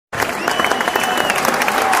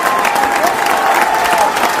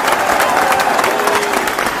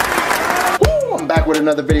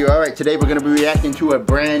another video. Alright, today we're going to be reacting to a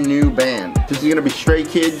brand new band. This is going to be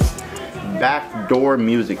Straykids' Backdoor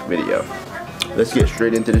music video. Let's get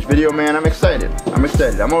straight into this video, man. I'm excited.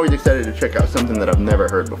 I'm always excited to check out something that I've never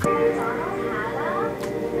heard before.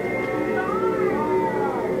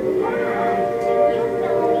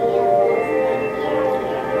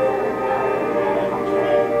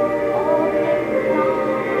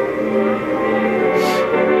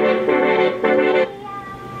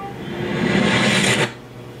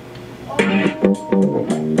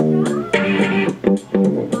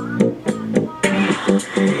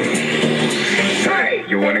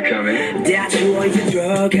 이제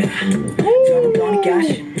들어가 더는 거니까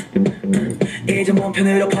이제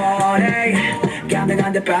몸편으로 버려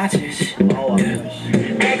감당한데 빠지시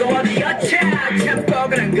애가 어디였자 참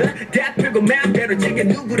뻐근한 거다 풀고 맘대로 제게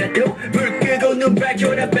누구라도 불 끄고 눈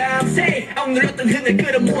밝혀라 밤새 억눌렀던 흔을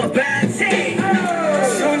끌어모아 밤새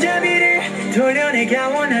손잡이를 돌려내가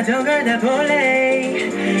원하던 걸 다 볼래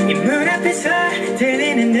이 문 앞에서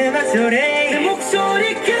들리는 음악 소리 내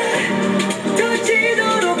목소리가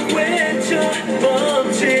터지도록 외쳐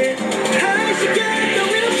멈칫 할 시간도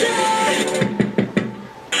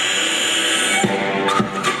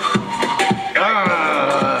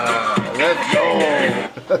Let's go.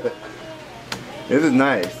 This is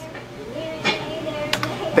nice.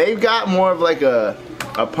 They've got more of like a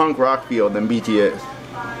punk rock feel than BTS.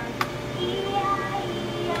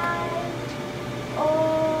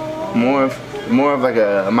 More of like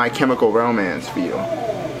a My Chemical Romance feel.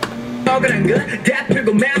 억울한 거다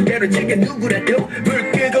풀고 맘대로 제게 누구라도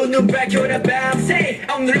불 끄고 눈 밝혀라 밤새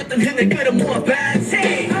억눌렀던 흔을 끌어모아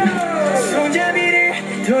밤새 손잡이를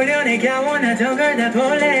돌려내가 원하던 걸 다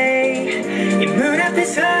볼래 이 문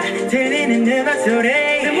앞에서 들리는 음악 소리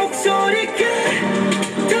내 목소리가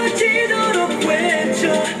터지도록 외쳐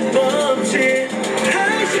멈칫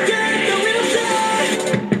할 시간도 없어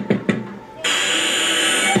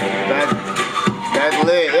That's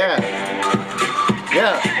lit, yeah.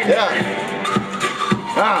 Yeah.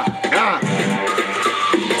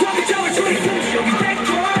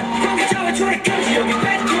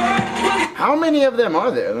 How many of them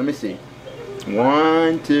are there? Let me see.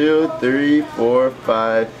 1, 2, 3, 4,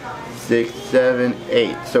 5, 6, 7,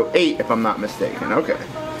 8. So 8 if I'm not mistaken. Okay.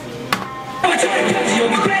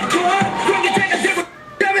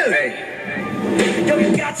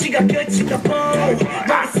 가치가 끝인가 보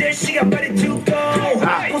말을 시간 빨리 두고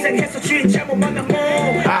고생해서 주인 잘못 만나고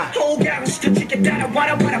호강을 시켜줄게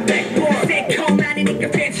따라와라 와라 Backdoor 새콤 아니니까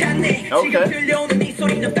괜찮네 지금 들려오는 이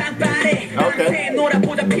소리는 빤빤해 밤새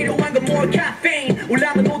놀아보자 필요한 건 more caffeine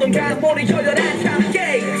올라면 오던가 머리 열렬한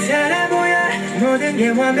참깨 살아보여 모든 게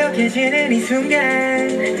완벽해지는 이 순간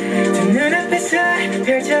두 눈앞에서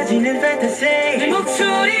펼쳐지는 판타지 내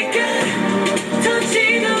목소리가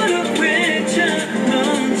터지도록 외쳐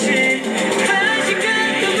멈칫 한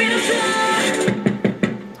시간도 없어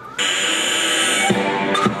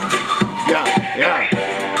Yeah.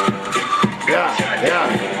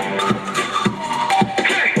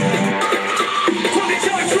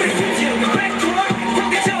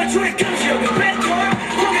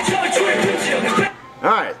 All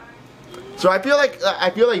right. So I feel like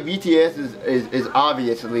BTS is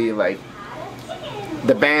obviously like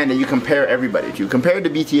the band that you compare everybody to. Compared to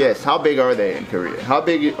BTS, how big are they in Korea? How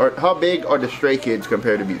big are the Stray Kids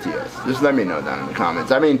compared to BTS? Just let me know down in the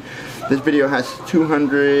comments. I mean, this video has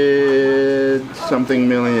 200 something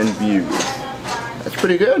million views. That's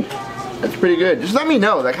pretty good. Just let me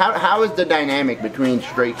know, like, how is the dynamic between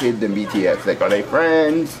Stray Kids and BTS? Like, are they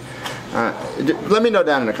friends? Let me know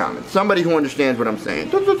down in the comments. Somebody who understands what I'm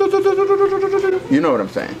saying. You know what I'm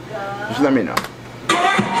saying. Just let me know.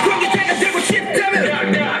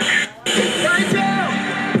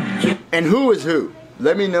 And who is who?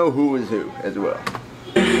 Let me know who is who as well.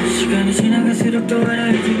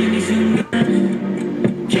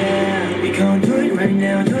 Yeah, we gon' do it right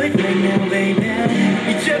now, baby.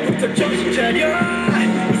 이제부터 정신 차려.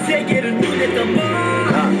 이 세계를 눈에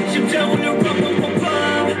담아. 심장 울려 팡팡팡팡.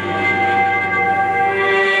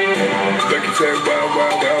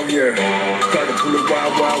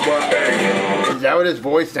 Is that what his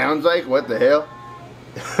voice sounds like? What the hell?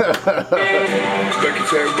 That's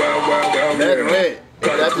lit.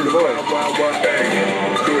 That's his voice.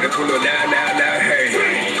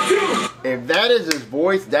 If that is his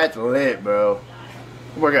voice, that's lit, bro.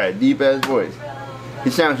 Oh my god, deep ass voice. He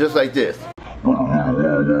sounds just like this.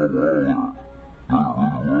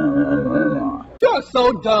 You're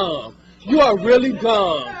so dumb. You are really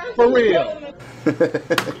dumb. For real.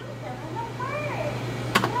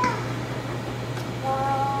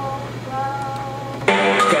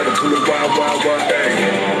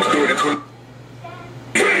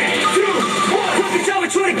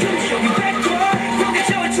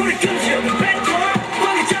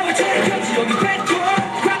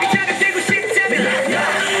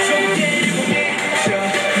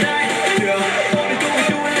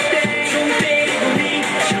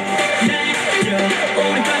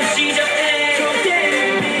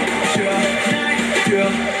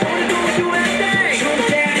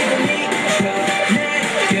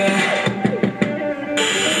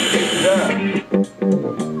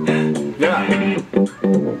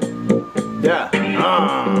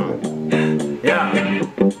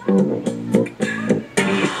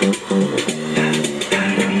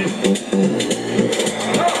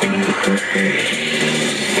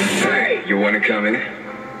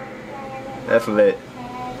 lit.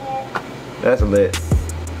 That's lit.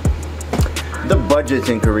 The budgets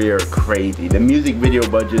in Korea are crazy. The music video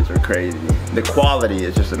budgets are crazy. The quality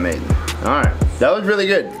is just amazing. Alright, that was really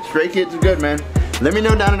good. Stray Kids is good, man. Let me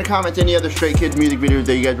know down in the comments any other Stray Kids music videos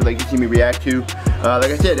that you guys would like to see me react to.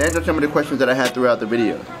 Like I said, answer some of the questions that I had throughout the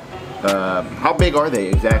video. How big are they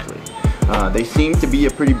exactly? They seem to be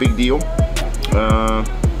a pretty big deal.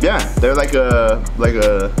 Yeah, they're like a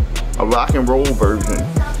rock and roll version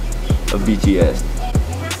of BTS.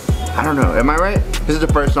 I don't know, am I right? This is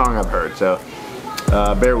the first song I've heard, so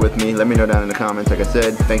bear with me. Let me know down in the comments. Like I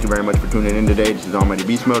said, thank you very much for tuning in today. This is Almighty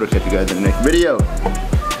Beast Mode. I'll catch you guys in the next video.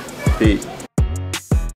 Peace.